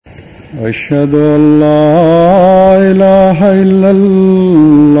أشهد أن لا إله إلا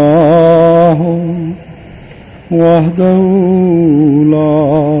الله وحده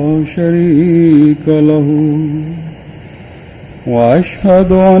لا شريك له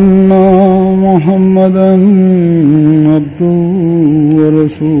وأشهد أن محمدا عبده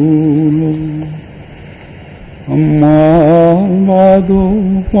ورسوله أما بعد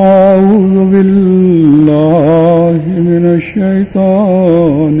فأعوذ بالله من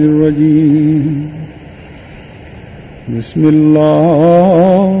الشيطان الرجيم بسم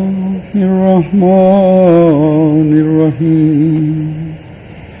الله الرحمن الرحيم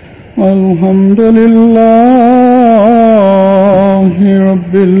الحمد لله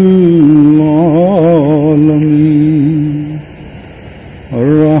رب العالمين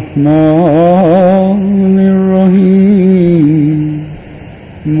الرحمن الرحيم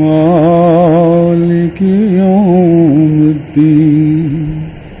مالك يوم الدين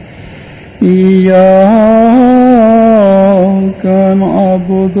إياك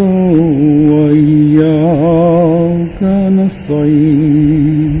نعبد وإياك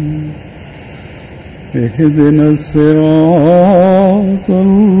نستعين اهدنا الصراط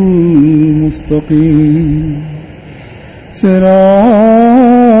المستقيم صراط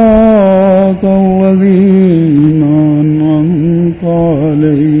الذين أنعمت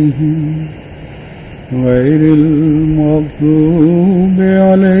عليهم غير المغضوب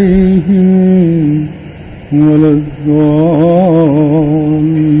عليهم ولا الضالين.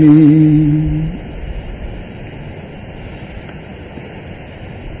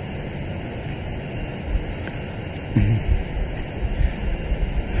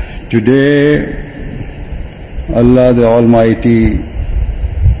 Today, Allah the Almighty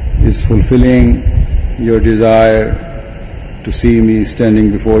is fulfilling your desire to see me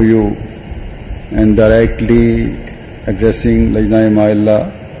standing before you and directly addressing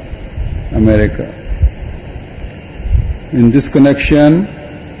Lajna-e-Ma'illah, America. In this connection,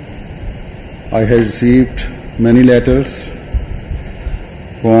 I had received many letters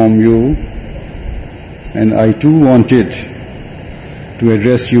from you, and I too wanted to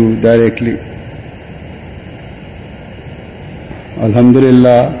address you directly.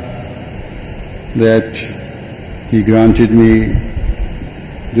 Alhamdulillah that He granted me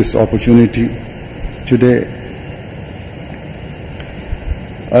this opportunity today.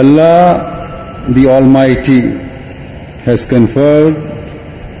 Allah the Almighty has conferred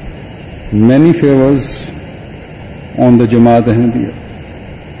many favors on the Jamaat Ahmadiyya.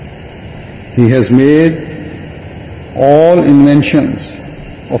 He has made all inventions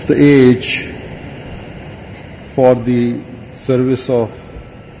of the age for the service of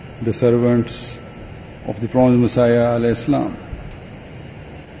the servants of the Promised Messiah alayhi salam.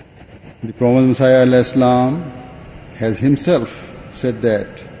 The Promised Messiah alayhi salam has himself said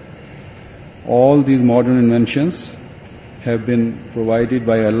that all these modern inventions have been provided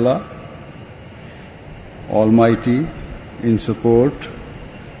by Allah Almighty in support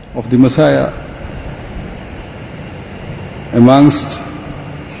of the Messiah. Amongst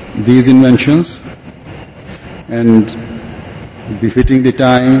these inventions, and befitting the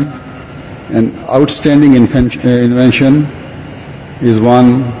time, an outstanding invention is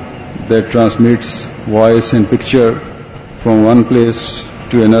one that transmits voice and picture from one place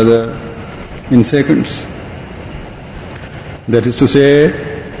to another in seconds. That is to say,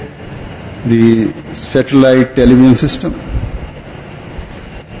 the satellite television system.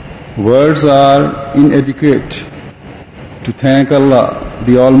 Words are inadequate to thank Allah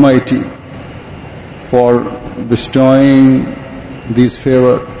the Almighty for bestowing this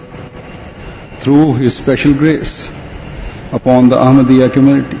favor through His special grace upon the Ahmadiyya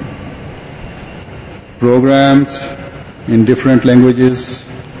community. Programs in different languages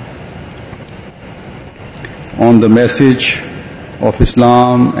on the message of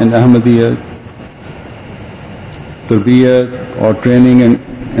Islam and Ahmadiyya, tarbiyat or training and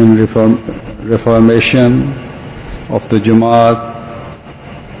reformation of the Jamaat,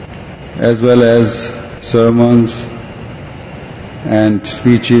 as well as sermons and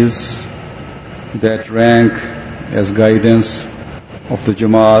speeches that rank as guidance of the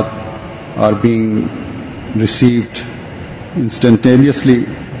Jamaat are being received instantaneously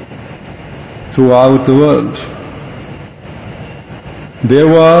throughout the world. There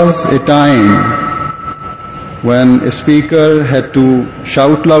was a time when a speaker had to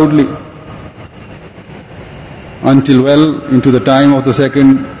shout loudly until well into the time of the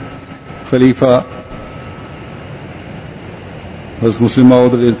second Khalifa, Hazrat Muslim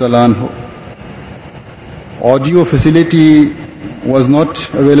Maud radhiyallahu anhu. Audio facility was not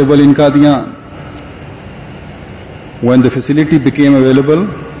available in Qadian. When the facility became available,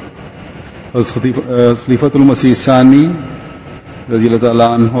 Khalifatul Masih Sani Radiyallahu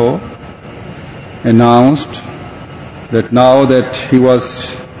Ta'ala Anhu announced that now that he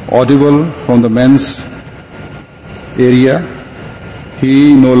was audible from the men's area,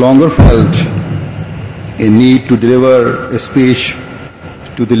 he no longer felt a need to deliver a speech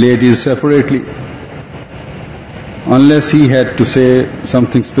to the ladies separately, unless he had to say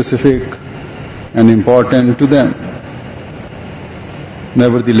something specific and important to them.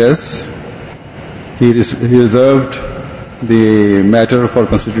 Nevertheless, he reserved the matter for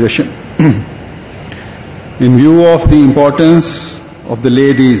consideration. In view of the importance of the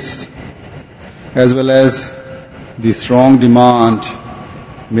ladies, as well as the strong demand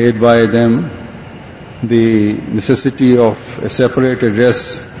made by them, the necessity of a separate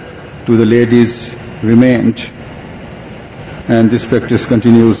address to the ladies remained, and this practice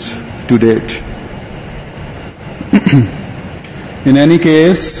continues to date. In any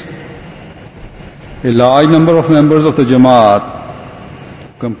case, a large number of members of the Jamaat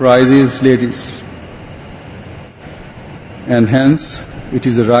comprises ladies, and hence it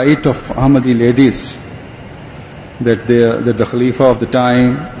is the right of Ahmadi ladies that the Khalifa of the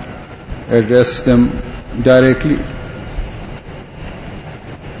time address them directly.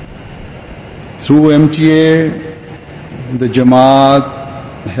 Through MTA, the Jamaat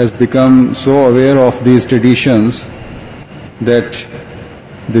has become so aware of these traditions that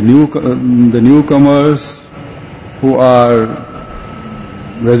the newcomers who are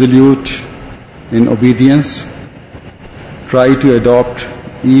resolute in obedience try to adopt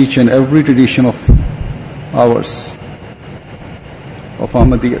each and every tradition of ours, of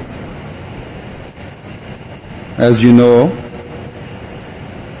Ahmadiyyat. As you know,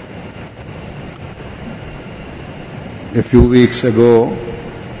 a few weeks ago,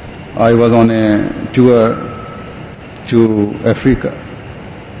 I was on a tour to Africa.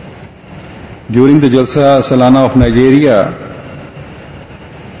 During the Jalsa Salana of Nigeria,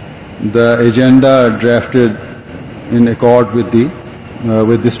 the agenda drafted in accord with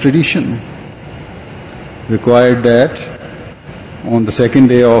this tradition required that on the second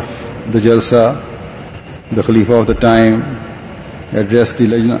day of the Jalsa, the Khalifa of the time addressed the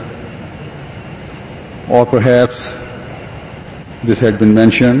Lajna. Or perhaps this had been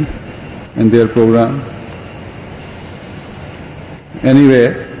mentioned in their program.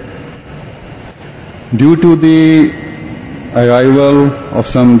 Anyway, due to the arrival of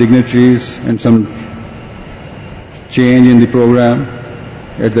some dignitaries and some change in the program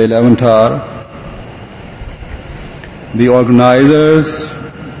at the 11th hour, the organizers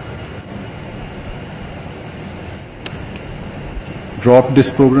dropped this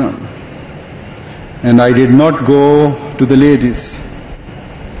program, and I did not go to the ladies.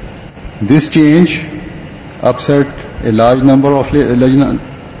 This change upset a large number of Lajna.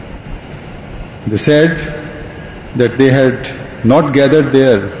 They said that they had not gathered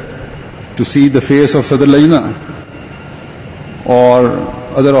there to see the face of Sadr Lajna or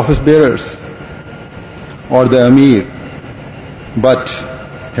other office bearers or the Amir, but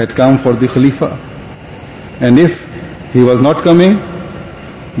had come for the Khalifa. And if he was not coming,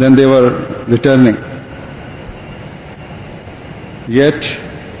 then they were returning. Yet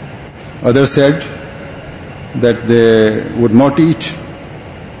others said that they would not eat.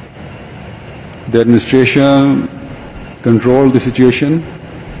 The administration controlled the situation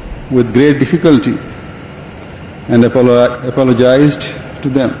with great difficulty and apologized to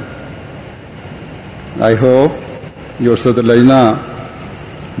them. I hope your Sadr Lajna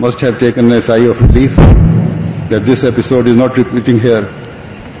must have taken a sigh of relief that this episode is not repeating here.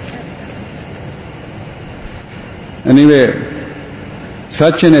 Anyway,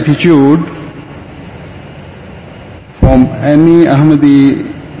 such an attitude from any Ahmadi,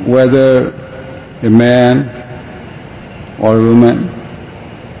 whether a man or a woman,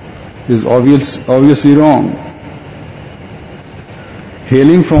 is obviously wrong.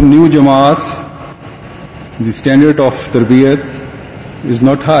 Hailing from new Jamaats, the standard of tarbiyat is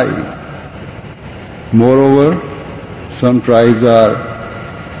not high. Moreover, some tribes are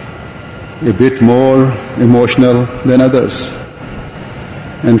a bit more emotional than others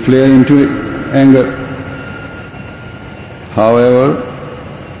and flare into anger. However,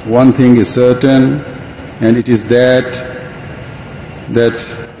 one thing is certain, and it is that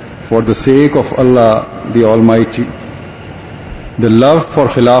for the sake of Allah the Almighty, the love for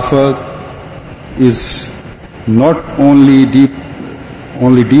Khilafat is not only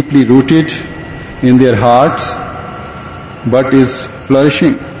deeply rooted in their hearts, but is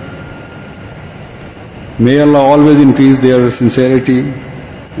flourishing. May Allah always increase their sincerity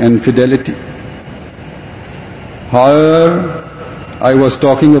and fidelity. However, I was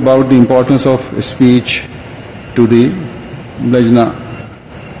talking about the importance of speech to the Lajna.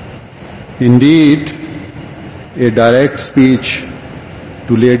 Indeed, a direct speech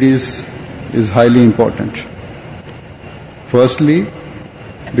to ladies is highly important. Firstly,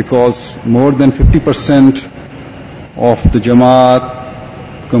 because more than 50% of the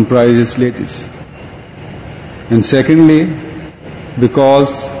Jamaat comprises ladies. And secondly,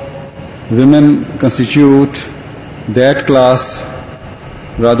 because women constitute that class,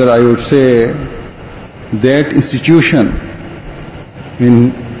 rather I would say, that institution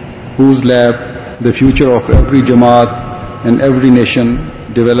in whose lap the future of every Jamaat and every nation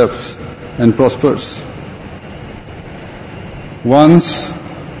develops and prospers. Once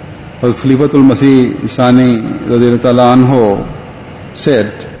Hazrat Khalifatul Masih Sani radhiyallahu ta'ala anhu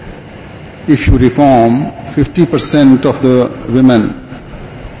said, if you reform 50% of the women,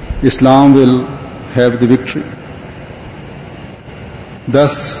 Islam will have the victory.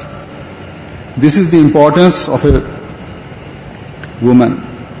 Thus, this is the importance of a woman,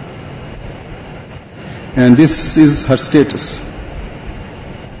 and this is her status.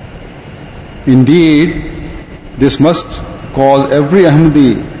 Indeed, this must cause every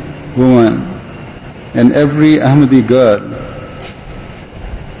Ahmadi woman and every Ahmadi girl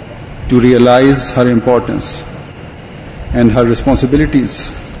to realize her importance and her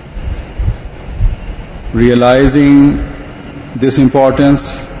responsibilities. Realizing this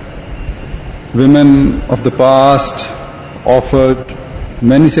importance, women of the past offered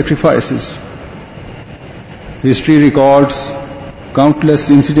many sacrifices. History records countless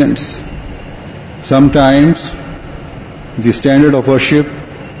incidents. Sometimes the standard of worship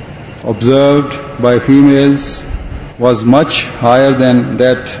observed by females was much higher than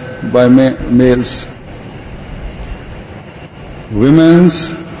that by males. Women's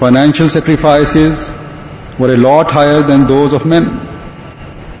financial sacrifices were a lot higher than those of men.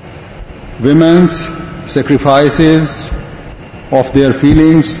 Women's sacrifices of their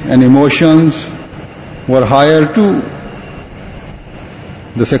feelings and emotions were higher too.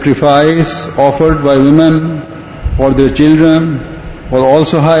 The sacrifice offered by women for their children was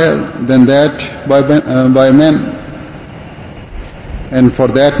also higher than that by men. And for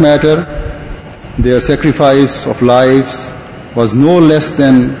that matter, their sacrifice of lives was no less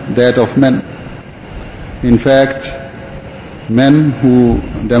than that of men. In fact, men who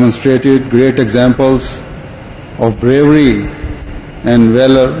demonstrated great examples of bravery and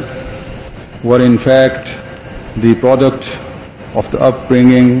valor were in fact the product of the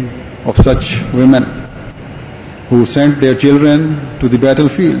upbringing of such women who sent their children to the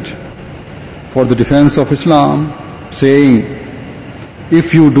battlefield for the defense of Islam, saying,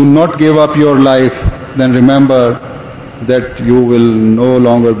 if you do not give up your life, then remember that you will no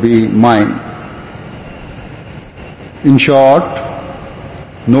longer be mine. In short,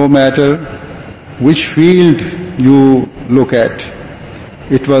 no matter which field you look at,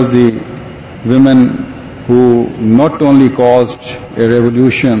 it was the women who not only caused a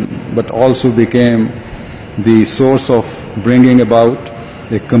revolution but also became the source of bringing about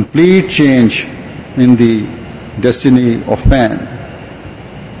a complete change in the destiny of man.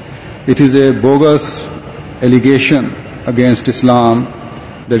 It is a bogus allegation against Islam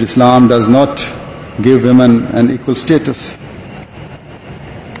that Islam does not give women an equal status.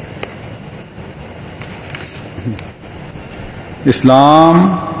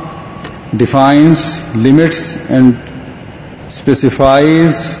 Islam defines limits and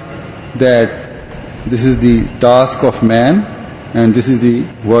specifies that this is the task of man and this is the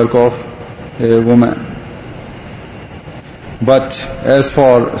work of a woman. But as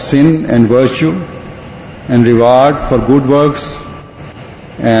for sin and virtue and reward for good works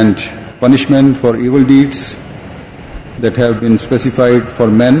and punishment for evil deeds that have been specified for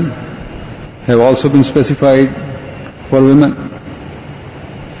men have also been specified for women.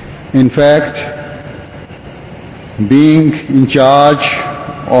 In fact, being in charge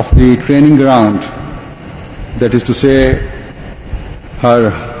of the training ground, that is to say, her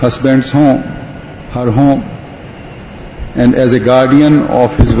husband's home, her home, and as a guardian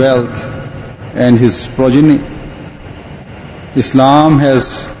of his wealth and his progeny, Islam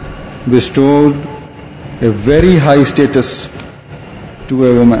has bestowed a very high status to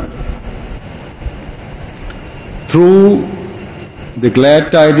a woman. Through the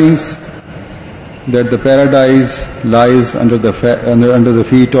glad tidings that the paradise lies under the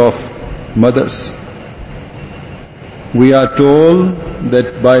feet of mothers, we are told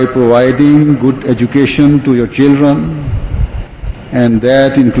that by providing good education to your children, and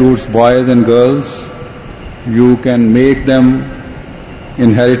that includes boys and girls, you can make them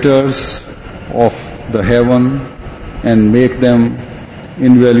inheritors of the heaven and make them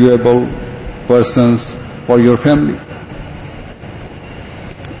invaluable persons for your family.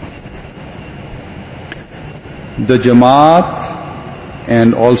 The Jamaat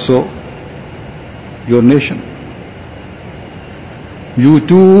and also your nation. You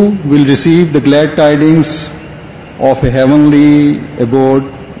too will receive the glad tidings of a heavenly abode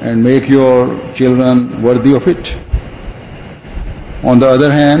and make your children worthy of it. On the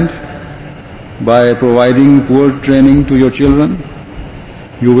other hand, by providing poor training to your children,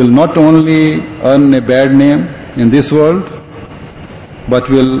 you will not only earn a bad name in this world, but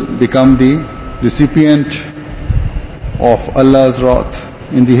will become the recipient of Allah's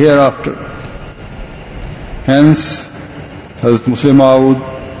wrath in the hereafter. Hence, Hazrat Muslim Maud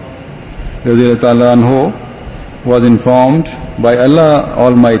radhiyallahu ta'ala anhu was informed by Allah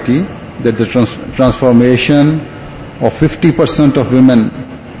Almighty that the transformation of 50% of women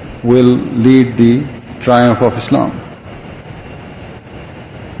will lead the triumph of Islam.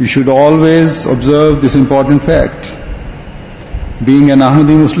 You should always observe this important fact. Being an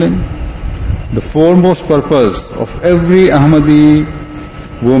Ahmadi Muslim, the foremost purpose of every Ahmadi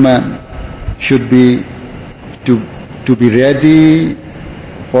woman should be to be ready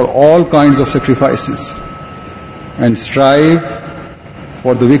for all kinds of sacrifices and strive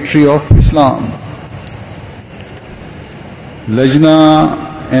for the victory of Islam.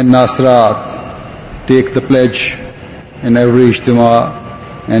 Lajna and Nasrat take the pledge in every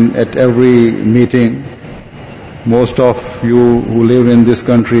ijtima and at every meeting. Most of you who live in this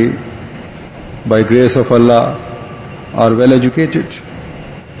country, by grace of Allah, are well educated.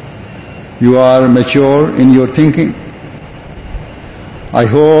 You are mature in your thinking. I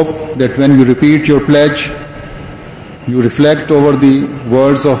hope that when you repeat your pledge, you reflect over the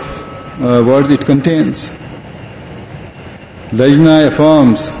words it contains. Lajna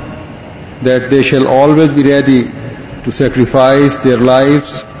affirms that they shall always be ready to sacrifice their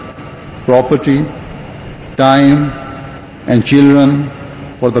lives, property, time, and children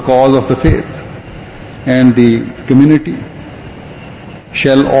for the cause of the faith and the community,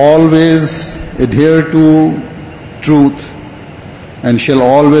 shall always adhere to truth, and shall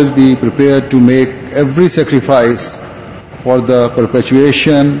always be prepared to make every sacrifice for the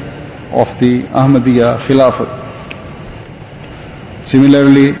perpetuation of the Ahmadiyya Khilafat.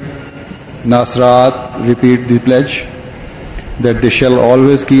 Similarly, Nasrat repeat the pledge that they shall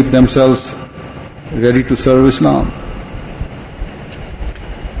always keep themselves ready to serve Islam,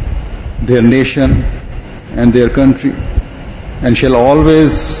 their nation and their country, and shall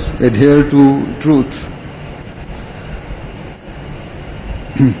always adhere to truth.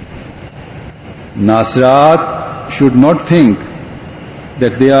 Nasrat should not think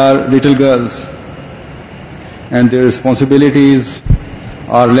that they are little girls and their responsibilities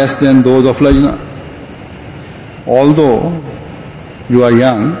are less than those of Lajna. Although you are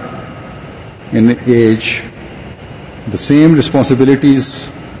young in age, the same responsibilities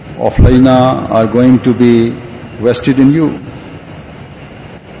of Lajna are going to be vested in you.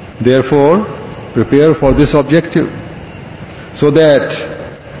 Therefore, prepare for this objective so that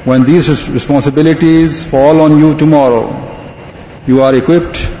when these responsibilities fall on you tomorrow, you are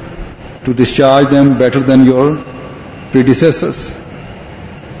equipped to discharge them better than your predecessors.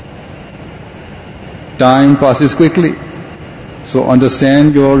 Time passes quickly, so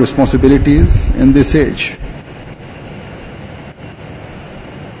understand your responsibilities in this age.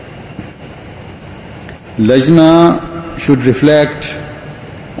 Lajna should reflect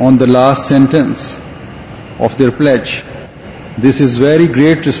on the last sentence of their pledge. This is very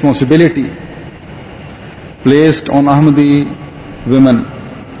great responsibility placed on Ahmadi women,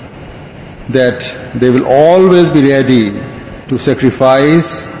 that they will always be ready to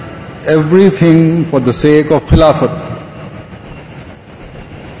sacrifice everything for the sake of Khilafat.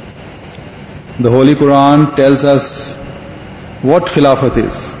 The Holy Quran tells us what Khilafat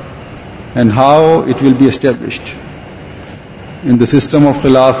is and how it will be established. In the system of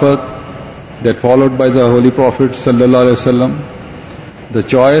Khilafat that followed by the Holy Prophet sallallahu alaihi wasallam, the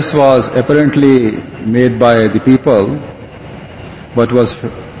choice was apparently made by the people, but was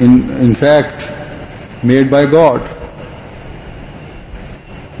in fact made by God.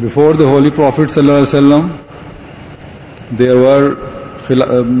 Before the Holy Prophet sallallahu alaihi wasallam, there were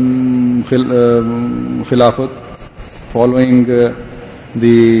Khilafat following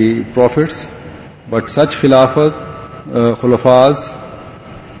the prophets, but such Khilafat, Khulafas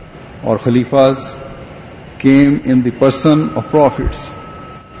or Khalifas came in the person of prophets,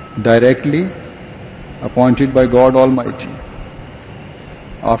 directly appointed by God Almighty.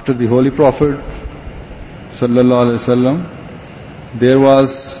 After the Holy Prophet sallallahu alaihi wasallam, there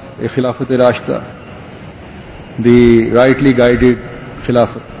was a Khilafat-e-Rashida, the rightly guided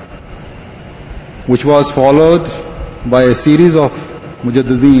Khilafat, which was followed by a series of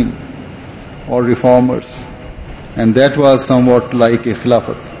Mujaddideen or reformers, and that was somewhat like a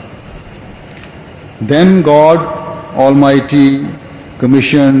Khilafat. Then God Almighty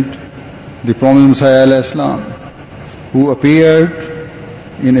commissioned the promised Messiah alayhi salam, who appeared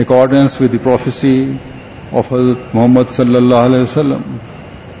in accordance with the prophecy of Hazrat Muhammad sallallahu alayhi wasallam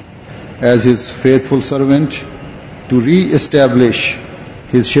as his faithful servant to re-establish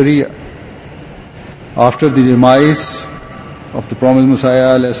his Sharia. After the demise of the promised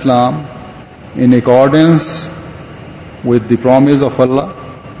Messiah alayhi salam, in accordance with the promise of Allah,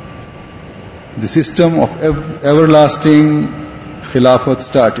 the system of everlasting Khilafat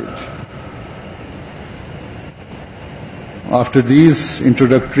started. After these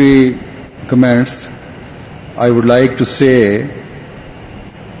introductory comments, I would like to say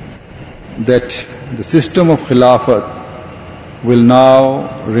that the system of Khilafat will now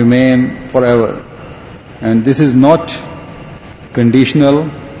remain forever, and this is not conditional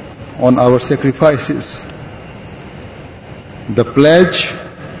on our sacrifices. The pledge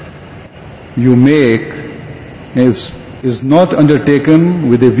you make is not undertaken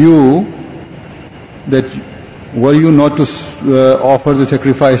with a view that were you not to offer the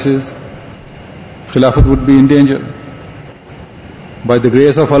sacrifices, Khilafat would be in danger. By the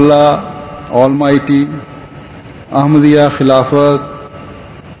grace of Allah Almighty, Ahmadiyya Khilafat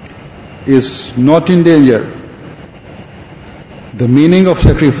is not in danger. The meaning of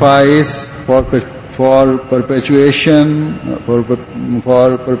sacrifice for perpetuating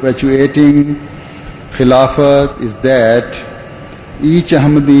Khilafat is that each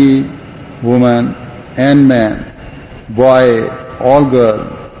Ahmadi woman and man, boy or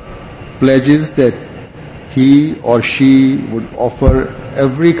girl, pledges that he or she would offer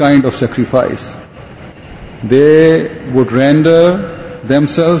every kind of sacrifice. They would render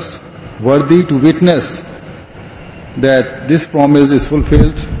themselves worthy to witness that this promise is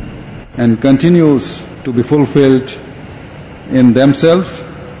fulfilled and continues to be fulfilled in themselves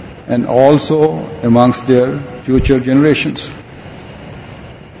and also amongst their future generations.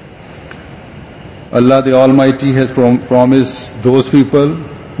 Allah the Almighty has promised those people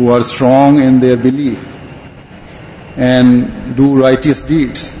who are strong in their belief and do righteous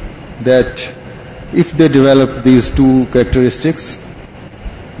deeds that if they develop these two characteristics,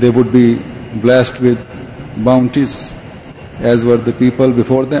 they would be blessed with bounties as were the people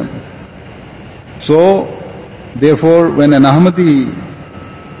before them. So, therefore, when an Ahmadi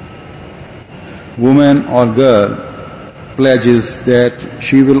woman or girl pledges that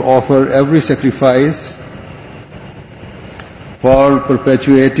she will offer every sacrifice for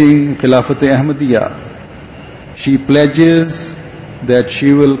perpetuating Khilafat Ahmadiyya, she pledges that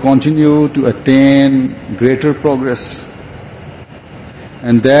she will continue to attain greater progress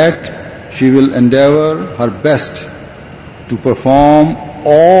and that she will endeavor her best to perform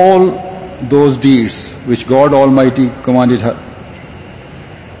all those deeds which God Almighty commanded her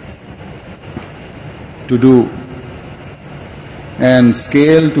to do and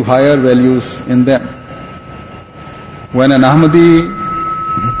scale to higher values in them. When an Ahmadi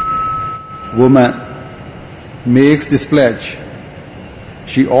woman makes this pledge,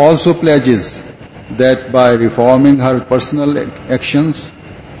 she also pledges that by reforming her personal actions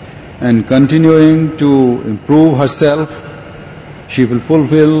and continuing to improve herself, she will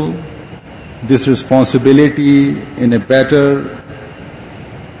fulfill this responsibility in a better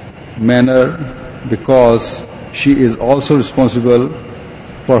manner because she is also responsible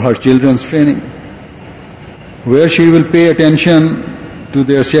for her children's training, where she will pay attention to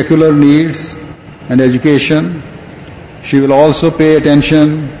their secular needs and education. She will also pay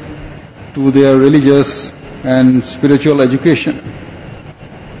attention to their religious and spiritual education,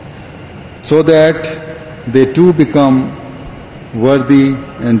 so that they too become worthy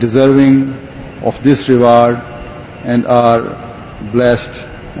and deserving of this reward and are blessed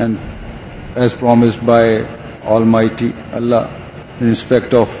and as promised by Almighty Allah in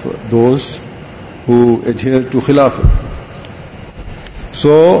respect of those who adhere to Khilafat.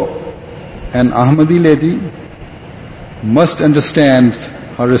 So, an Ahmadi lady must understand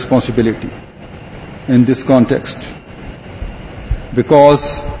her responsibility in this context,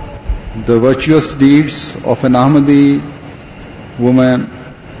 because the virtuous deeds of an Ahmadi woman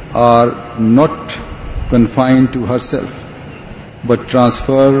are not confined to herself, but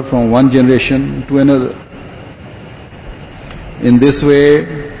transfer from one generation to another. In this way,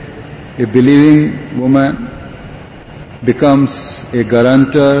 a believing woman becomes a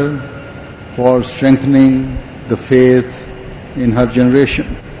guarantor for strengthening the faith in her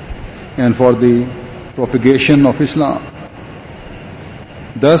generation and for the propagation of Islam.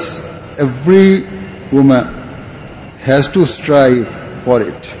 Thus, every woman has to strive for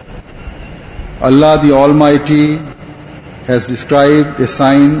it. Allah the Almighty has described a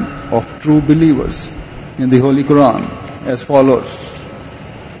sign of true believers in the Holy Quran as follows: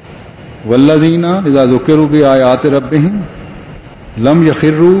 وَالَّذِينَ إِذَا ذُكِّرُوا بِآيَاتِ رَبِّهِمْ لَمْ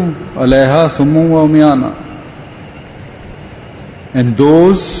يَخِرُّوا عَلَيْهَا صُمٌّ وَعُمْيَانًا. And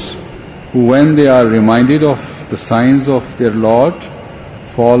those who, when they are reminded of the signs of their Lord,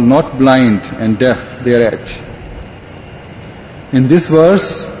 fall not blind and deaf thereat. In this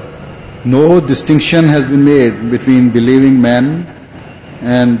verse, no distinction has been made between believing men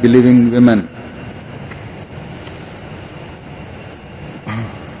and believing women.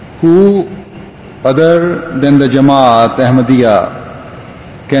 Who other than the Jamaat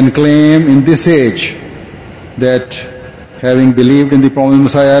Ahmadiyya can claim in this age that having believed in the promised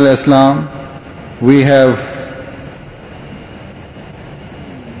Messiah al-Islam, we have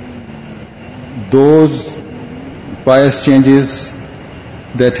those pious changes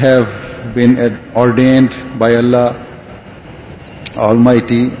that have been ordained by Allah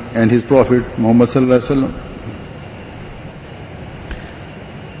Almighty and His Prophet Muhammad sallallahu alaihi wasallam?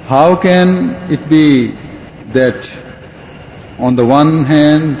 How can it be that on the one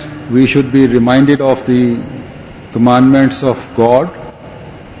hand we should be reminded of the commandments of God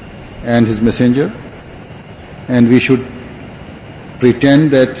and His Messenger, and we should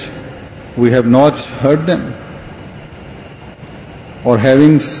pretend that we have not heard them? Or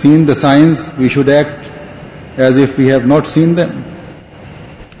having seen the signs, we should act as if we have not seen them?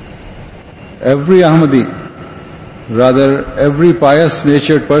 Every Ahmadi, rather every pious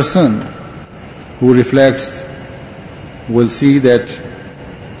natured person who reflects, will see that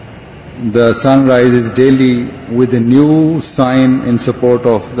the sun rises daily with a new sign in support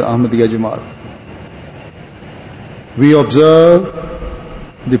of the Ahmadiyya Jamaat. We observe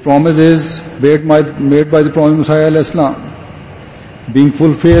the promises made by the Prophet Messiah al-Islam being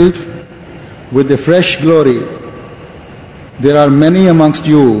fulfilled with a fresh glory. There are many amongst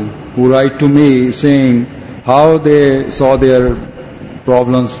you who write to me saying how they saw their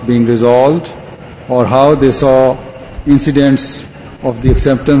problems being resolved, or how they saw incidents of the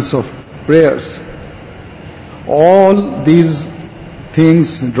acceptance of prayers. All these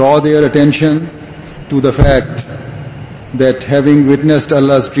things draw their attention to the fact that having witnessed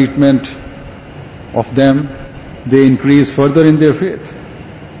Allah's treatment of them, they increase further in their faith.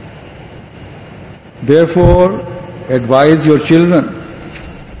 Therefore, advise your children,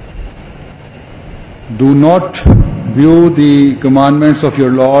 do not view the commandments of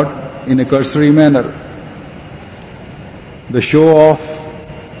your Lord in a cursory manner. The show of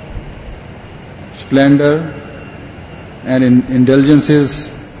splendor and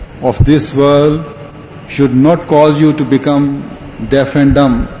indulgences of this world should not cause you to become deaf and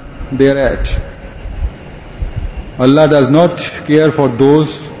dumb thereat. Allah does not care for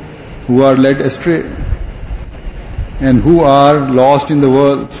those who are led astray and who are lost in the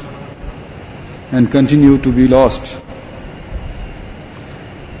world and continue to be lost.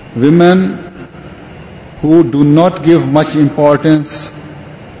 Women who do not give much importance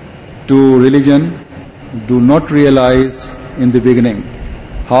to religion do not realize in the beginning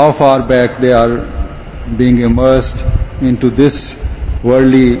how far back they are being immersed into this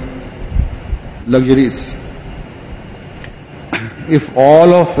worldly luxuries. If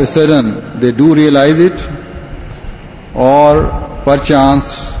all of a sudden they do realize it, or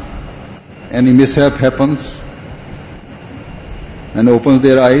perchance any mishap happens and opens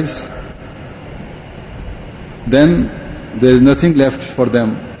their eyes, then there is nothing left for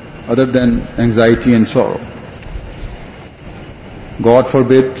them other than anxiety and sorrow. God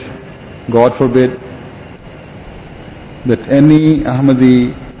forbid that any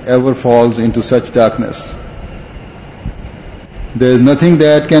Ahmadi ever falls into such darkness. There is nothing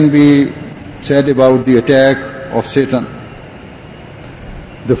that can be said about the attack of Satan.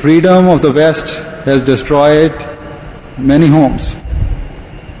 The freedom of the West has destroyed many homes.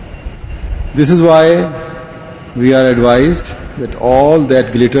 This is why we are advised that all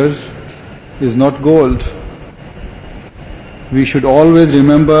that glitters is not gold. We should always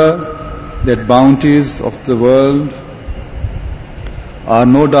remember that bounties of the world are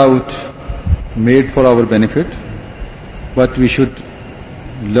no doubt made for our benefit, but we should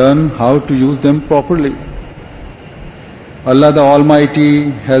learn how to use them properly. Allah the Almighty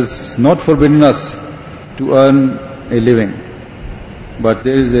has not forbidden us to earn a living, but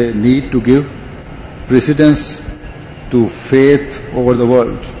there is a need to give precedence to faith over the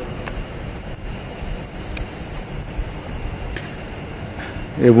world.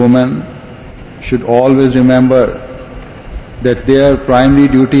 A woman should always remember that their primary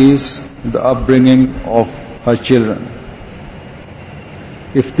duty is the upbringing of her children.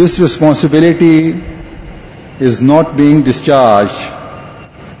 If this responsibility is not being discharged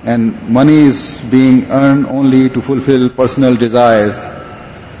and money is being earned only to fulfill personal desires,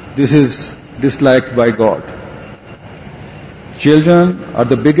 this is disliked by God. Children are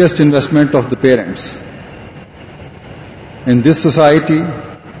the biggest investment of the parents. In this society,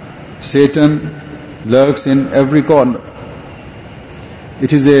 Satan lurks in every corner.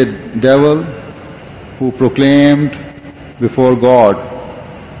 It is a devil who proclaimed before God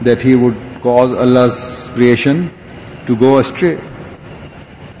that he would cause Allah's creation to go astray.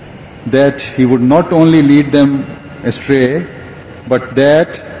 That he would not only lead them astray, but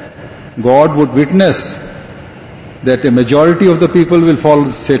that God would witness that a majority of the people will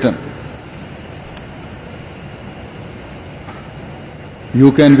follow Satan.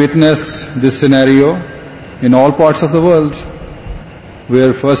 You can witness this scenario in all parts of the world,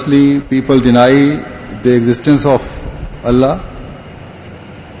 where firstly people deny the existence of Allah.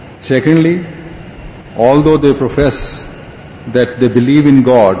 Secondly, although they profess that they believe in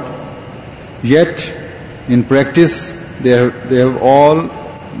God, yet in practice they have all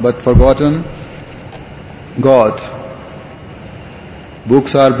but forgotten God.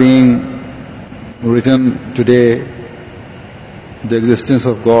 Books are being written today, the existence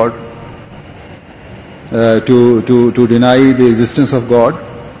of God, to deny the existence of God,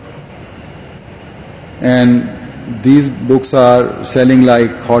 and these books are selling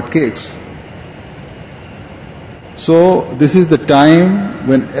like hotcakes. So this is the time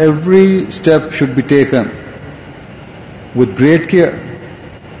when every step should be taken with great care.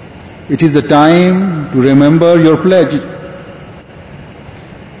 It is the time to remember your pledge.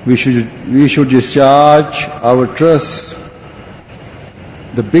 We should discharge our trust.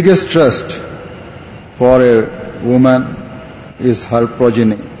 The biggest trust for a woman is her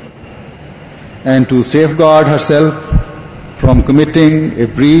progeny. And to safeguard herself from committing a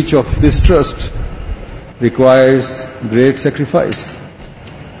breach of this trust requires great sacrifice.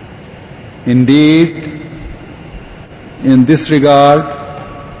 Indeed, in this regard,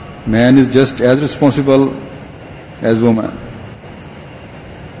 man is just as responsible as woman.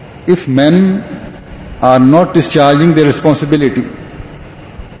 If men are not discharging their responsibility,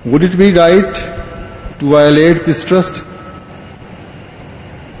 would it be right to violate this trust?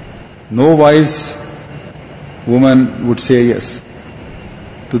 No wise woman would say yes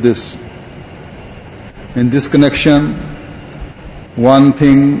to this. In this connection, one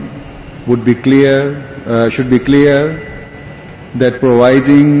thing should be clear, that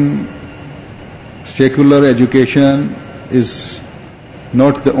providing secular education is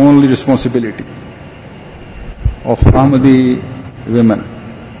not the only responsibility of Ahmadi women.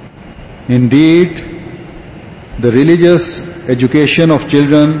 Indeed, the religious education of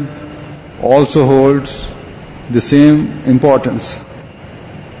children also holds the same importance.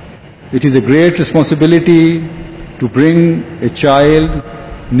 It is a great responsibility to bring a child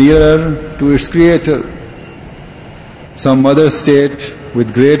nearer to its Creator. Some mothers state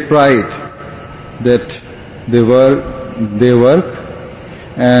with great pride that they work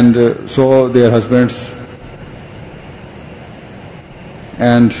and so their husbands,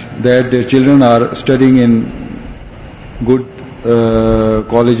 and that their children are studying in good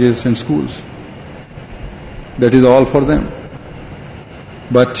colleges and schools. That is all for them.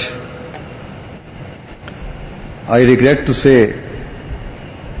 But I regret to say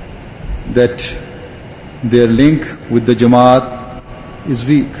that their link with the Jamaat is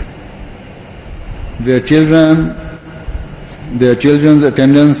weak. Their children's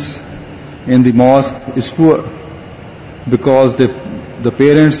attendance in the mosque is poor because the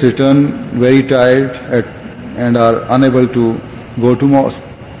parents return very tired and are unable to go to mosque.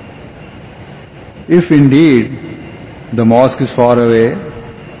 If indeed the mosque is far away,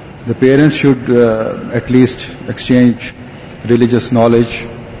 the parents should at least exchange religious knowledge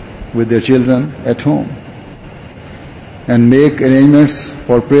with their children at home and make arrangements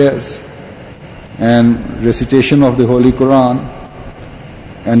for prayers and recitation of the Holy Quran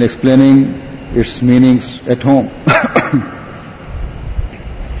and explaining its meanings at home.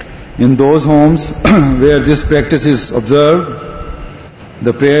 In those homes where this practice is observed,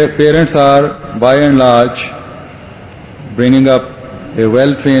 the parents are by and large bringing up a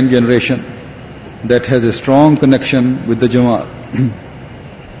well-trained generation that has a strong connection with the Jamaat.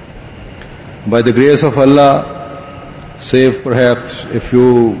 By the grace of Allah, save perhaps a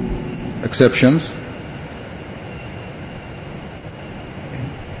few exceptions,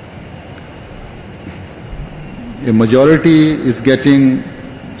 a majority is getting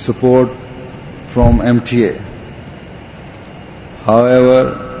support from MTA.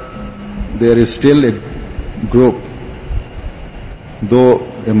 However, there is still a group, though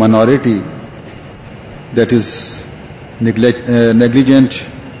a minority, that is negligent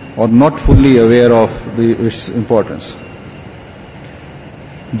or not fully aware of its importance.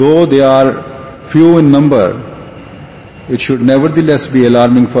 Though they are few in number, it should nevertheless be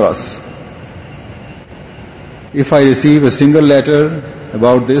alarming for us. If I receive a single letter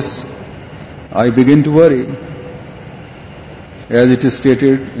about this, I begin to worry. As it is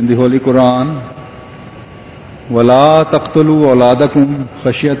stated in the Holy Quran, وَلَا تَقْتُلُوا أَوْلَادَكُمْ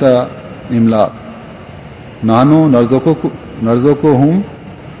خَشْيَةَ إِمْلَاقٍ نَحْنُ نَرْزُقُهُمْ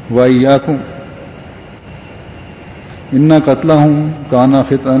وَإِيَّاكُمْ إِنَّ قَتْلَهُمْ كَانَ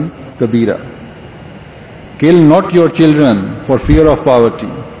خِطْئًا كَبِيرًا. Kill not your children for fear of poverty.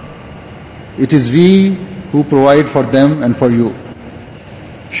 It is we who provide for them and for you.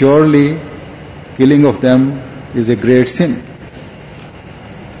 Surely, killing of them is a great sin.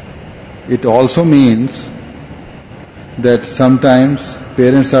 It also means that sometimes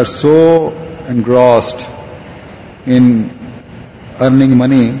parents are so engrossed in earning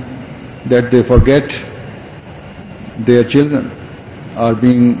money that they forget their children are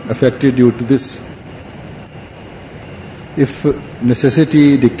being affected due to this. If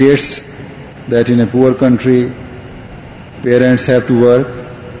necessity dictates that in a poor country parents have to work,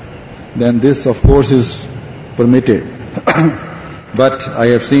 then this of course is permitted. But I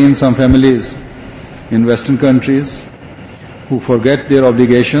have seen some families in Western countries who forget their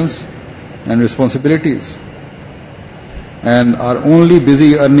obligations and responsibilities and are only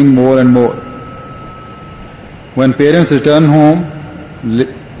busy earning more and more. When parents return home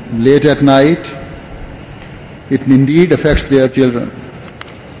late at night, it indeed affects their children.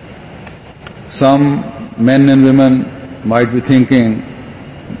 Some men and women might be thinking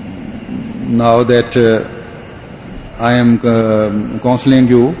now that I am counseling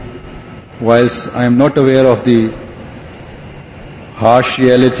you, whilst I am not aware of the harsh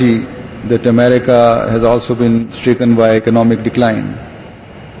reality that America has also been stricken by economic decline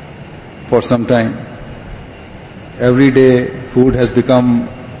for some time. Every day food has become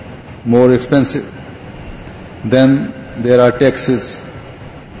more expensive. Then there are taxes,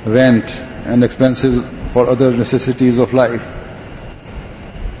 rent, and expenses for other necessities of life.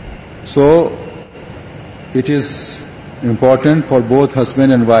 So it is important for both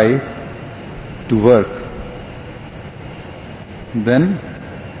husband and wife to work. Then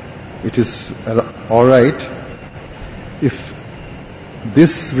it is all right if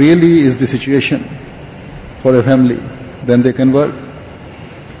this really is the situation for a family, then they can work.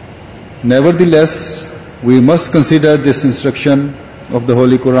 Nevertheless, we must consider this instruction of the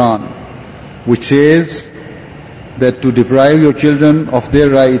Holy Quran, which says that to deprive your children of their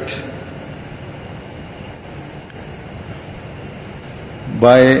right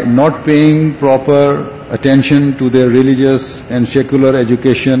by not paying proper attention to their religious and secular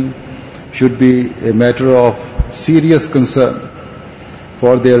education should be a matter of serious concern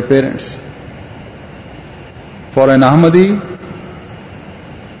for their parents. For an Ahmadi,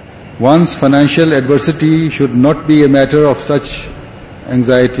 one's financial adversity should not be a matter of such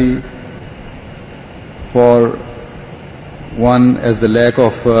anxiety for one as the lack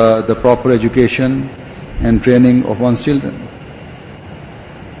of the proper education and training of one's children.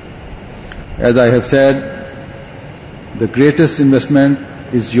 As I have said, the greatest investment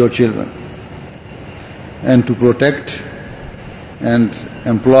is your children. And to protect and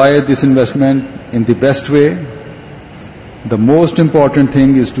employ this investment in the best way, the most important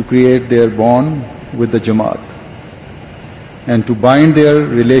thing is to create their bond with the Jamaat and to bind their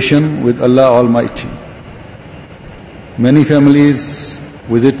relation with Allah Almighty. Many families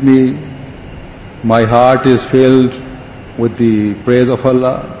visit me. My heart is filled with the praise of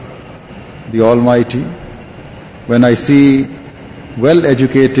Allah, the Almighty, when I see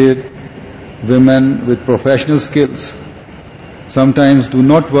well-educated women with professional skills sometimes do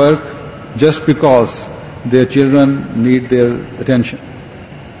not work just because their children need their attention.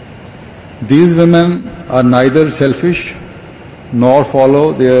 These women are neither selfish nor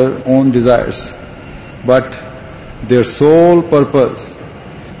follow their own desires, but their sole purpose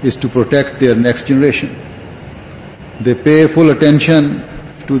is to protect their next generation. They pay full attention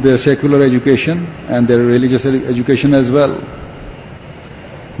to their secular education and their religious education as well.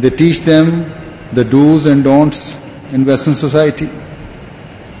 They teach them the do's and don'ts in Western society.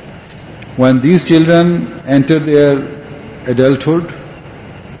 When these children enter their adulthood,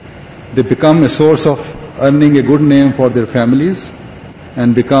 they become a source of earning a good name for their families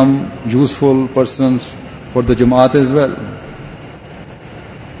and become useful persons for the Jamaat as well.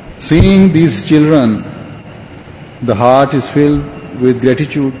 Seeing these children the heart is filled with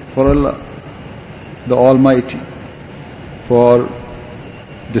gratitude for Allah, the Almighty, for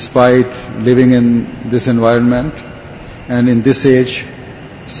despite living in this environment and in this age,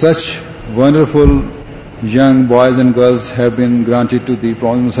 such wonderful young boys and girls have been granted to the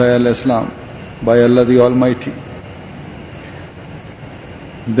Prophet Messiah al-Islam by Allah the Almighty.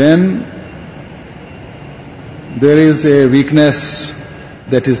 Then there is a weakness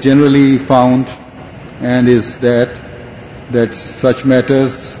that is generally found, and is that such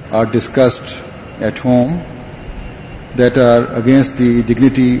matters are discussed at home that are against the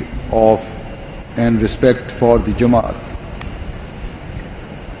dignity of and respect for the Jamaat.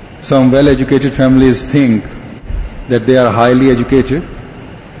 Some well-educated families think that they are highly educated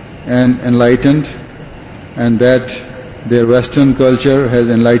and enlightened, and that their Western culture has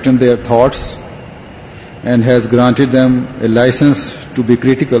enlightened their thoughts and has granted them a license to be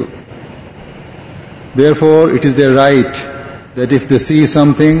critical. Therefore, it is their right that if they see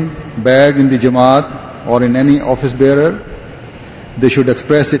something bad in the Jamaat or in any office bearer, they should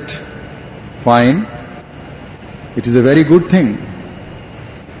express it. Fine. It is a very good thing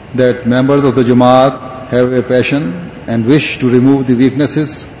that members of the Jamaat have a passion and wish to remove the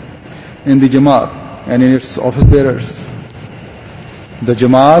weaknesses in the Jamaat and in its office bearers. The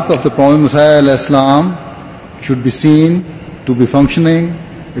Jamaat of the Prophet Messiah al-Islam should be seen to be functioning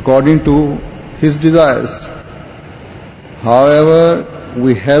according to his desires. However,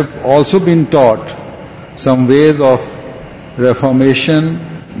 we have also been taught some ways of reformation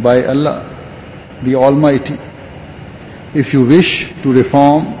by Allah, the Almighty. If you wish to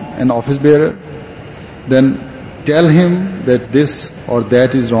reform an office bearer, then tell him that this or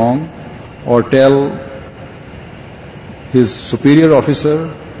that is wrong, or tell his superior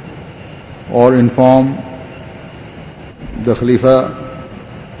officer, or inform the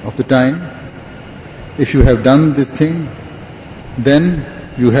Khalifa of the time. If you have done this thing, then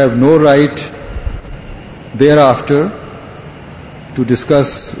you have no right thereafter to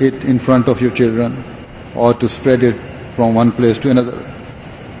discuss it in front of your children or to spread it from one place to another.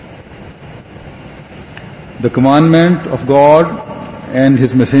 The commandment of God and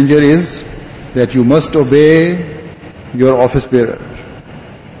His Messenger is that you must obey your office bearer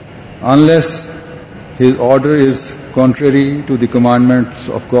unless his order is contrary to the commandments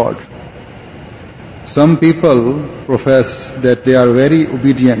of God. Some people profess that they are very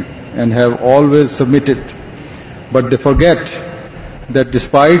obedient and have always submitted, but they forget that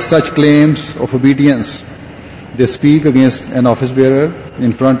despite such claims of obedience, they speak against an office bearer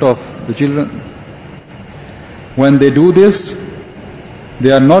in front of the children. When they do this,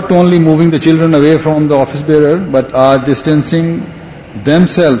 they are not only moving the children away from the office bearer, but are distancing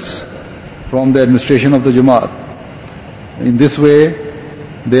themselves from the administration of the Jamaat. In this way,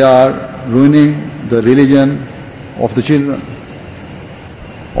 they are ruining the religion of the children.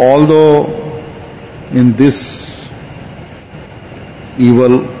 Although in this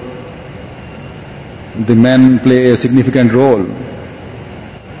evil, the men play a significant role,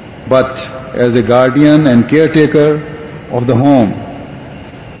 but as a guardian and caretaker of the home,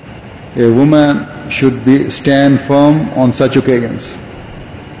 a woman should stand firm on such occasions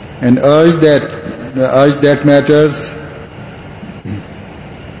and urge that matters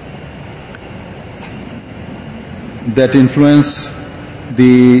that influence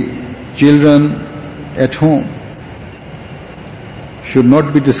the children at home should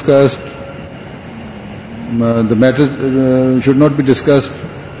not be discussed. The matters should not be discussed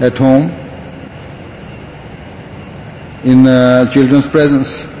at home in children's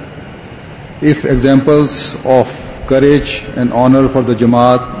presence. If examples of courage and honor for the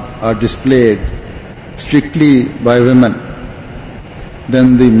Jamaat are displayed strictly by women,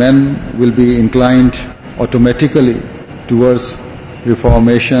 then the men will be inclined automatically towards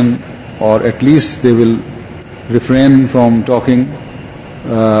reformation, or at least they will refrain from talking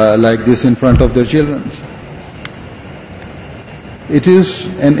like this in front of their children. It is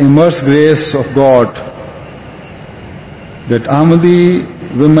an immense grace of God that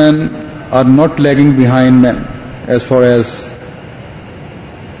Ahmadi women are not lagging behind men as far as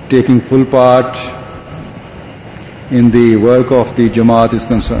taking full part in the work of the Jamaat is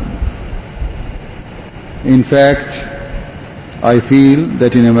concerned. In fact, I feel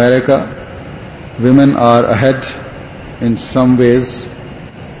that in America, women are ahead in some ways.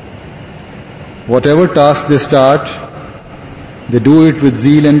 Whatever task they start, they do it with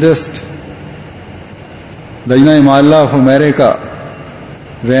zeal and zest. Lajna-e-Mahalla of America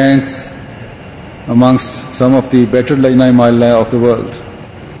ranks amongst some of the better Lajna-e-Mahalla of the world.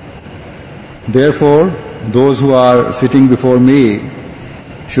 Therefore, those who are sitting before me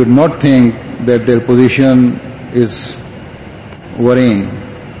should not think that their position is worrying.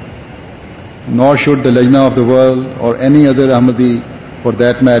 Nor should the Lajna of the world or any other Ahmadi for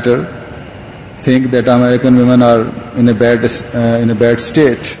that matter think that American women are in a bad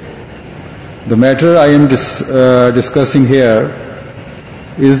state. The matter I am discussing here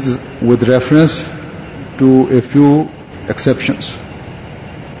is with reference to a few exceptions.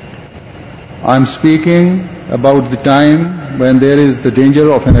 I am speaking about the time when there is the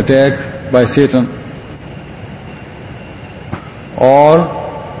danger of an attack by Satan, or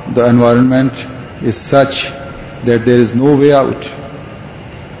the environment is such that there is no way out,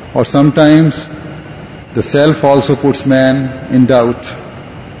 or sometimes the self also puts man in doubt.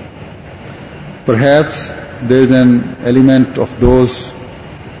 Perhaps there is an element of those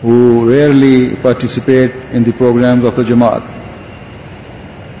who rarely participate in the programs of the Jamaat.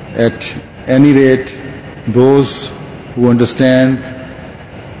 At any rate, those who understand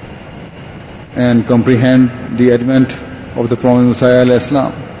and comprehend the advent of the promised Messiah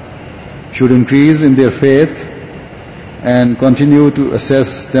al-Islam should increase in their faith and continue to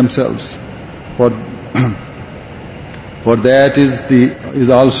assess themselves. For that is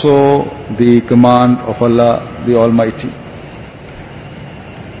also the command of Allah the Almighty.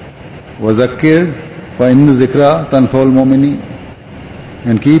 وَذَكِّرْ فَإِنَّ الذِّكْرَى تَنْفَعُ الْمُؤْمِنِينَ.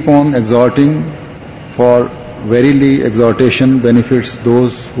 And keep on exhorting, for verily exhortation benefits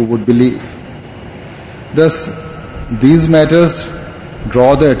those who would believe. Thus, these matters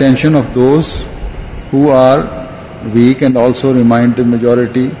draw the attention of those who are weak and also remind the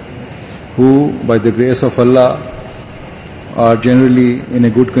majority who, by the grace of Allah, are generally in a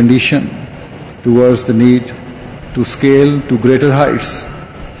good condition towards the need to scale to greater heights.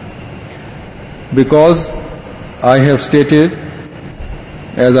 Because as I have stated,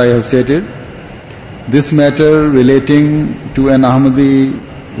 this matter relating to an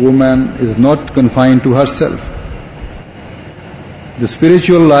Ahmadi woman is not confined to herself. The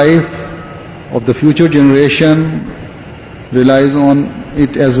spiritual life of the future generation relies on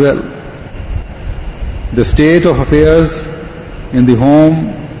it as well. The state of affairs in the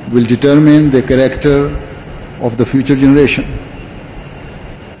home will determine the character of the future generation.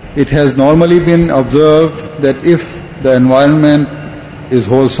 It has normally been observed that if the environment is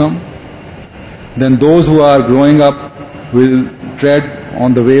wholesome, then those who are growing up will tread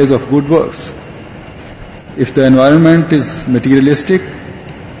on the ways of good works. If the environment is materialistic,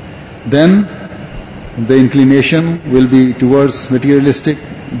 then the inclination will be towards materialistic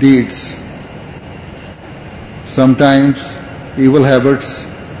deeds. Sometimes evil habits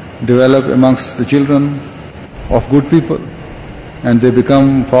develop amongst the children of good people, and they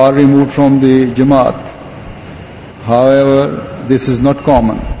become far removed from the Jamaat. However, this is not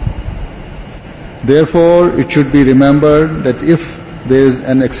common. Therefore, it should be remembered that if there is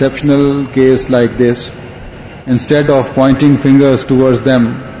an exceptional case like this, instead of pointing fingers towards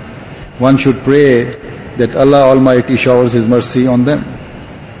them, one should pray that Allah Almighty showers His mercy on them.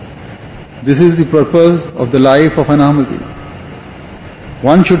 This is the purpose of the life of an Ahmadi.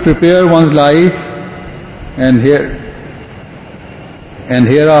 One should prepare one's life and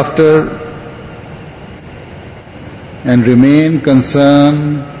hereafter and remain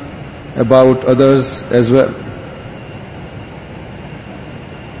concerned about others as well.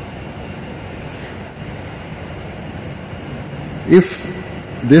 If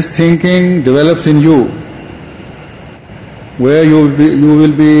this thinking develops in you, where you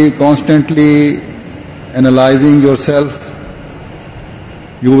will be constantly analyzing yourself,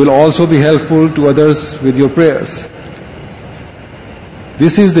 you will also be helpful to others with your prayers.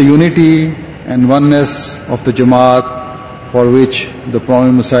 This is the unity and oneness of the Jamaat for which the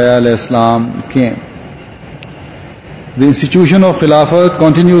promised Messiah al-Islam came. The institution of Khilafat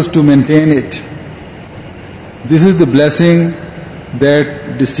continues to maintain it. This is the blessing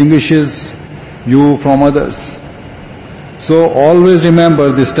that distinguishes you from others. So always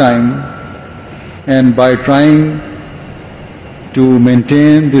remember this time, and by trying to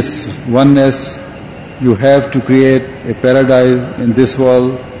maintain this oneness, you have to create a paradise in this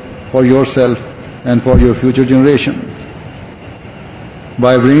world for yourself and for your future generation.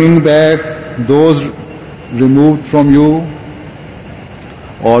 By bringing back those removed from you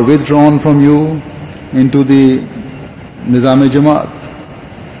or withdrawn from you into the Nizam-e-Jamaat,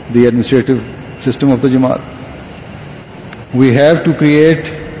 the administrative system of the Jamaat, we have to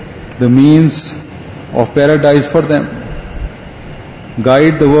create the means of paradise for them.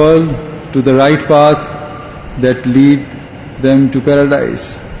 Guide the world to the right path that lead them to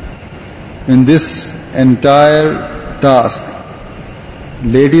paradise. In this entire task,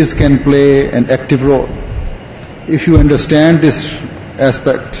 ladies can play an active role. If you understand this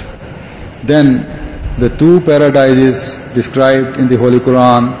aspect, then the two paradises described in the Holy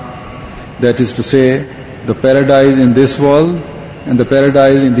Quran, that is to say, the paradise in this world and the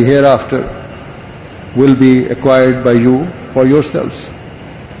paradise in the hereafter, will be acquired by you for yourselves.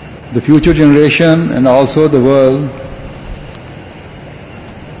 The future generation and also the world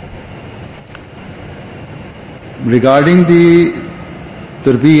regarding the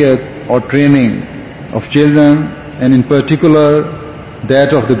tarbiyat or training of children, and in particular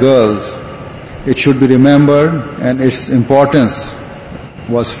that of the girls, it should be remembered, and its importance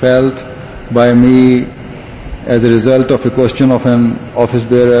was felt by me as a result of a question of an office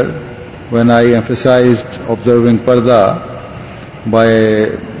bearer when I emphasized observing parda by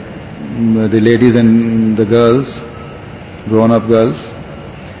the ladies and the girls, grown-up girls.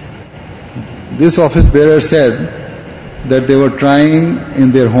 This office bearer said that they were trying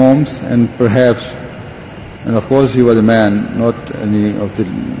in their homes, and perhaps, and of course he was a man, not any of the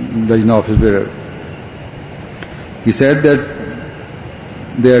Lajna office bearer. He said that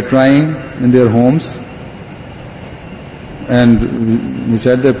they are trying in their homes, and he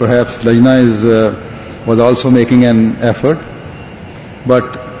said that perhaps Lajna was also making an effort,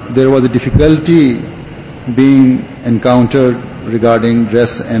 but there was a difficulty being encountered regarding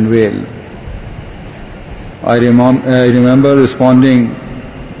dress and veil. I remember responding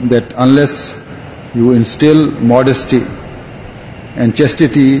that unless you instill modesty and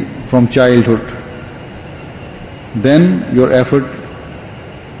chastity from childhood, then your effort,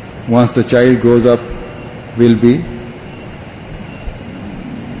 once the child grows up, will be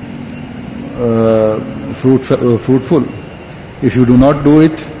fruitful. If you do not do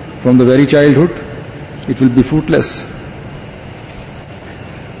it from the very childhood, it will be fruitless.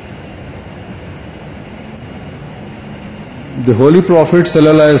 The Holy Prophet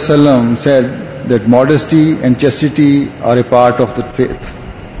ﷺ said that modesty and chastity are a part of the faith.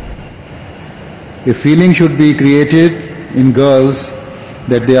 A feeling should be created in girls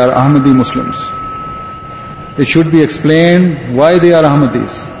that they are Ahmadi Muslims. It should be explained why they are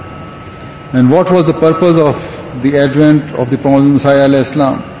Ahmadis and what was the purpose of the advent of the Prophet Messiah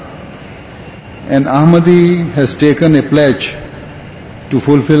ﷺ. And Ahmadi has taken a pledge to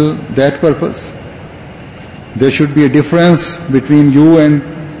fulfill that purpose. There should be a difference between you and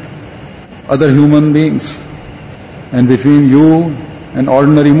other human beings and between you and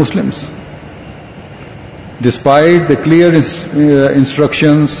ordinary Muslims. Despite the clear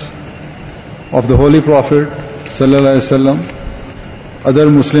instructions of the Holy Prophet ﷺ, other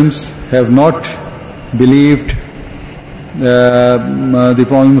Muslims have not believed the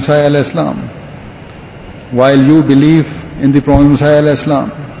Prophet Messiah ﷺ, while you believe in the Prophet Messiah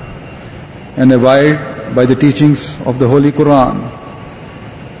ﷺ and abide by the teachings of the Holy Quran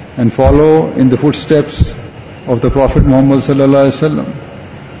and follow in the footsteps of the Prophet Muhammad sallallahu alaihi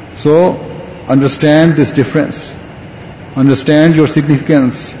wasallam. So understand this difference, understand your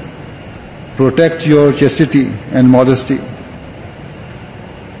significance, protect your chastity and modesty.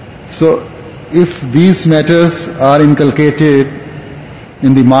 So if these matters are inculcated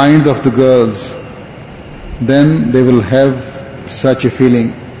in the minds of the girls, then they will have such a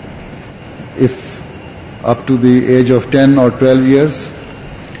feeling. If up to the age of 10 or 12 years,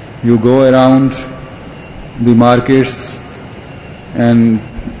 you go around the markets and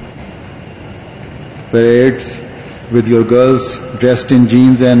parades with your girls dressed in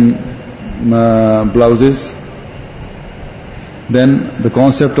jeans and blouses, then the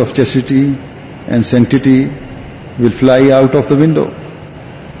concept of chastity and sanctity will fly out of the window.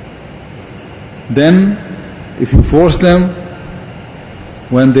 Then, if you force them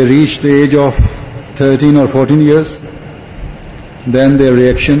when they reach the age of 13 or 14 years, then their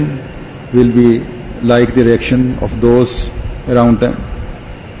reaction will be like the reaction of those around them.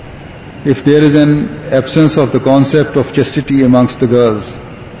 If there is an absence of the concept of chastity amongst the girls,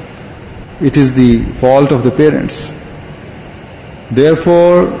 it is the fault of the parents.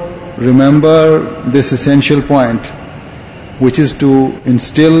 Therefore, remember this essential point, which is to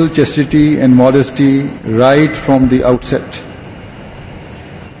instill chastity and modesty right from the outset.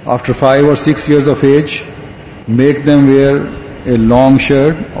 After 5 or 6 years of age, make them wear a long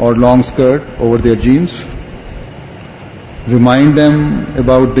shirt or long skirt over their jeans. Remind them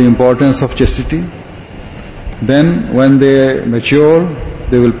about the importance of chastity. Then, when they mature,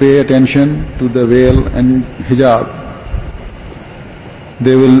 they will pay attention to the veil and hijab.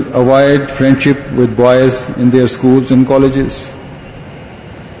 They will avoid friendship with boys in their schools and colleges.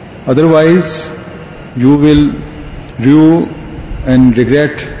 Otherwise, you will rue and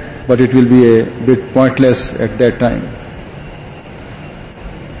regret, but it will be a bit pointless at that time.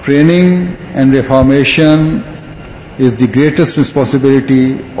 Training and reformation is the greatest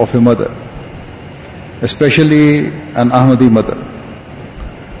responsibility of a mother. especially an Ahmadi mother.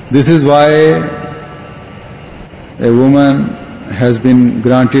 This is why a woman has been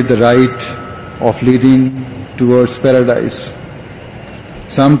granted the right of leading towards paradise.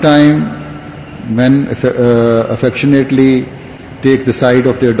 Sometimes men affectionately take the side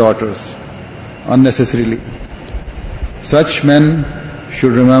of their daughters unnecessarily. Such men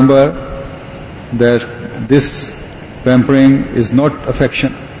should remember that this pampering is not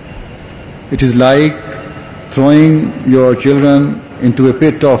affection. It is like throwing your children into a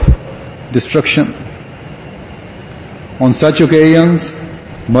pit of destruction. On such occasions,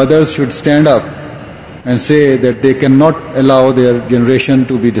 mothers should stand up and say that they cannot allow their generation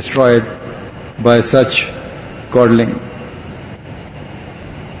to be destroyed by such coddling.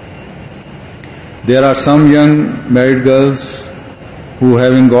 There are some young married girls who,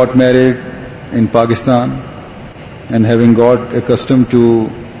 having got married in Pakistan and having got accustomed to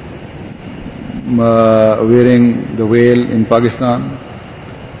wearing the veil in Pakistan,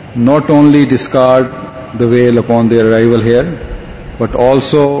 not only discard the veil upon their arrival here, but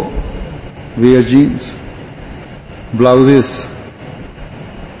also wear jeans, blouses,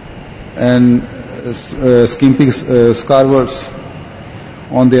 and skimpy scarves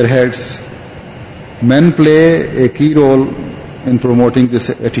on their heads. Men play a key role in promoting this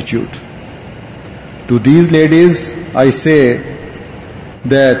attitude. To these ladies, I say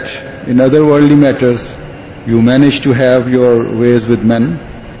that in other worldly matters, you manage to have your ways with men,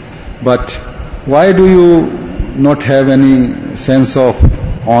 but why do you not have any sense of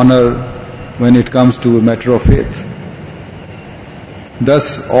honor when it comes to a matter of faith?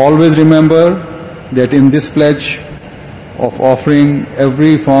 Thus, always remember that in this pledge of offering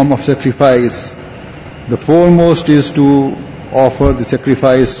every form of sacrifice, the foremost is to offer the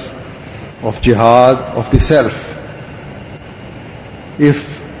sacrifice of jihad of the self.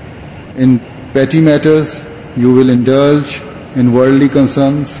 If in petty matters you will indulge in worldly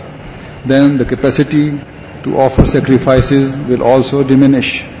concerns, then the capacity to offer sacrifices will also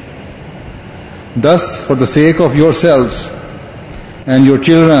diminish. Thus, for the sake of yourselves and your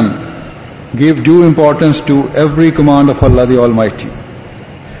children, give due importance to every command of Allah the Almighty.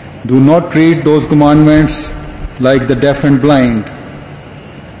 Do not treat those commandments like the deaf and blind.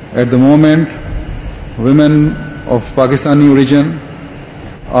 At the moment, women of Pakistani origin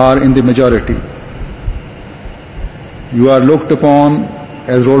are in the majority. You are looked upon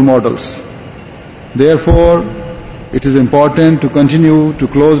as role models. Therefore, it is important to continue to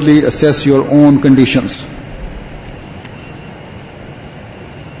closely assess your own conditions.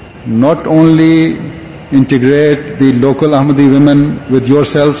 Not only integrate the local Ahmadi women with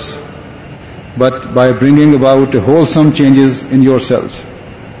yourselves, but by bringing about wholesome changes in yourselves.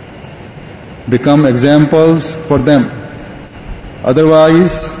 Become examples for them.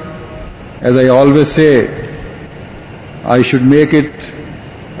 Otherwise, as I always say, I should make it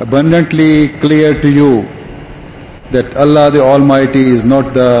abundantly clear to you that Allah the Almighty is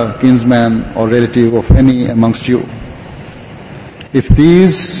not the kinsman or relative of any amongst you. If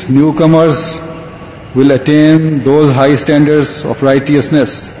these newcomers will attain those high standards of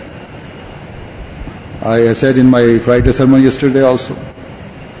righteousness, I said in my Friday sermon yesterday also,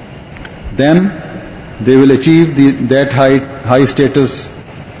 then they will achieve that high status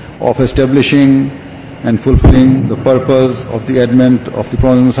of establishing and fulfilling the purpose of the advent of the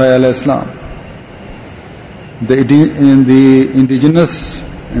Prophet Messiah alayhi salam. The indigenous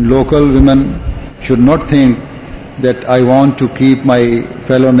and local women should not think that I want to keep my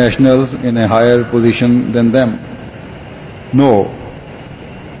fellow nationals in a higher position than them. No.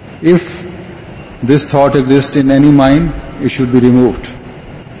 If this thought exists in any mind, it should be removed.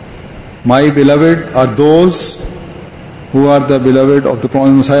 My beloved are those who are the beloved of the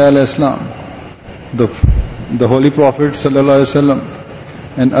Prophet Messiah alayhi salam, the Holy Prophet sallallahu alaihi wasallam,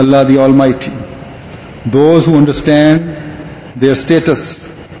 and Allah the Almighty. Those who understand their status,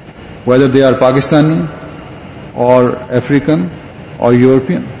 whether they are Pakistani or African or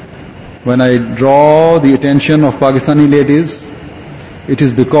European. When I draw the attention of Pakistani ladies, it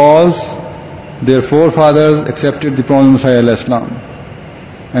is because their forefathers accepted the Prophet Messiah alayhi salam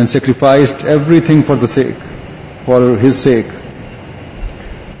and sacrificed everything for his sake.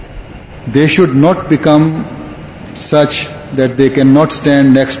 They should not become such that they cannot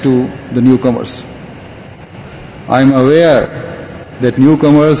stand next to the newcomers. I am aware that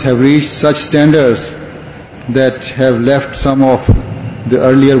newcomers have reached such standards that have left some of the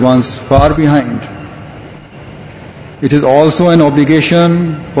earlier ones far behind. It is also an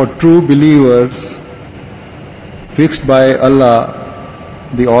obligation for true believers fixed by Allah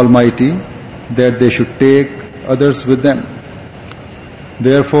the Almighty that they should take others with them.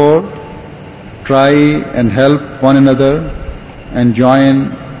 Therefore, try and help one another and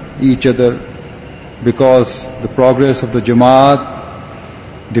join each other, because the progress of the Jamaat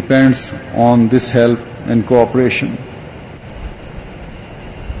depends on this help and cooperation.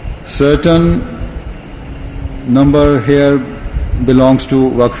 Certain number here belongs to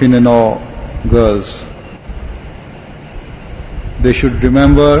Waqf-e-Nau girls. They should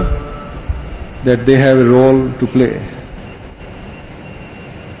remember that they have a role to play.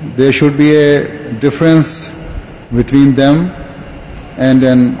 There should be a difference between them and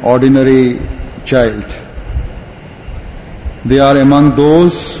an ordinary child. They are among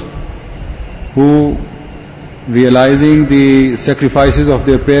those who, realizing the sacrifices of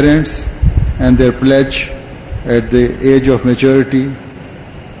their parents and their pledge at the age of maturity,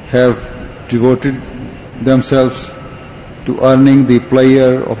 have devoted themselves to earning the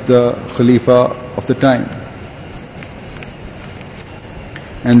pleasure of the Khalifa of the time,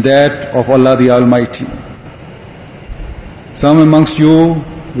 and that of Allah the Almighty. Some amongst you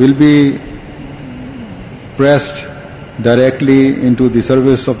will be pressed directly into the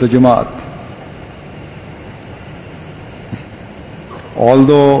service of the Jamaat.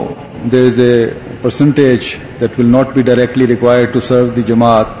 Although there is a percentage that will not be directly required to serve the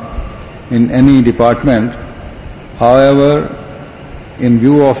Jamaat in any department, however, in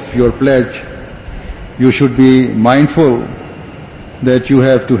view of your pledge, you should be mindful that you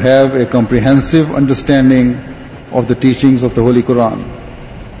have to have a comprehensive understanding of the teachings of the Holy Quran.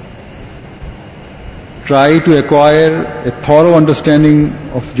 Try to acquire a thorough understanding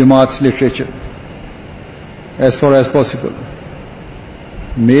of Jamaat's literature as far as possible.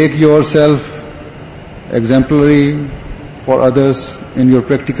 Make yourself exemplary for others in your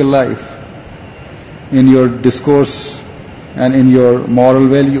practical life, in your discourse and in your moral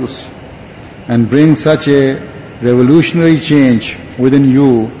values, and bring such a revolutionary change within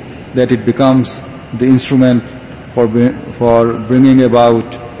you that it becomes the instrument for bringing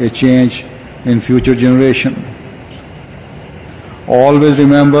about a change in future generation. Always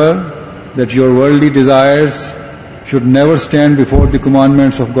remember that your worldly desires should never stand before the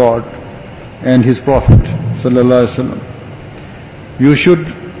commandments of God and His Prophet sallallahu alaihi wasallam. You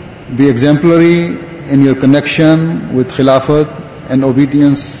should be exemplary in your connection with Khilafat and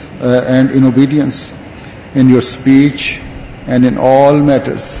obedience and in obedience, in your speech and in all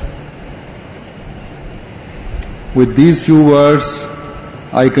matters. With these few words,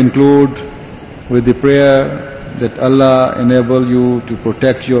 I conclude with the prayer that Allah enable you to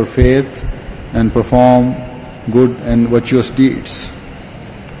protect your faith and perform good and virtuous deeds.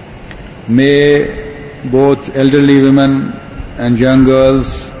 May both elderly women and young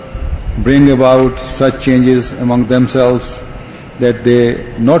girls bring about such changes among themselves that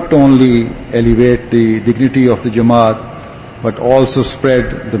they not only elevate the dignity of the Jamaat, but also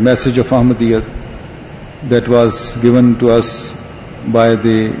spread the message of Ahmadiyyat that was given to us by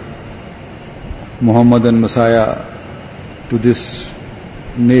the Muhammadan Messiah to this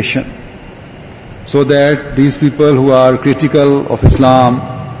nation, so that these people who are critical of Islam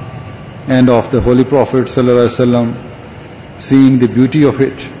and of the Holy Prophet sallallahu alaihi wasallam, seeing the beauty of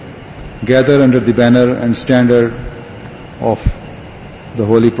it, gather under the banner and standard of the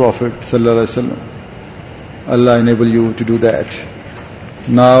Holy Prophet sallallahu alaihi wasallam. Allah enable you to do that.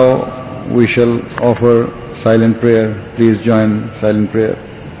 Now we shall offer silent prayer. Please join silent prayer.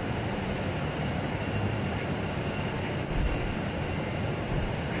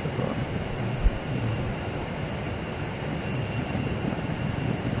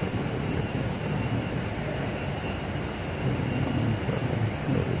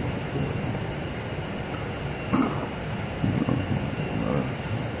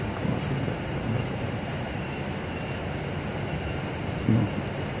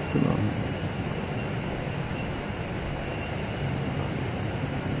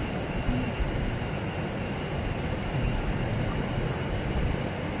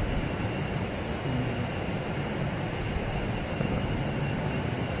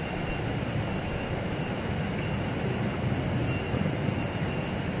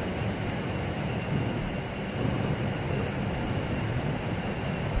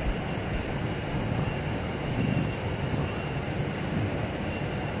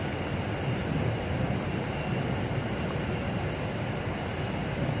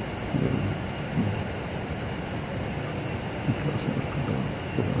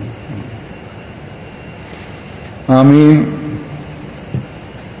 Ameen.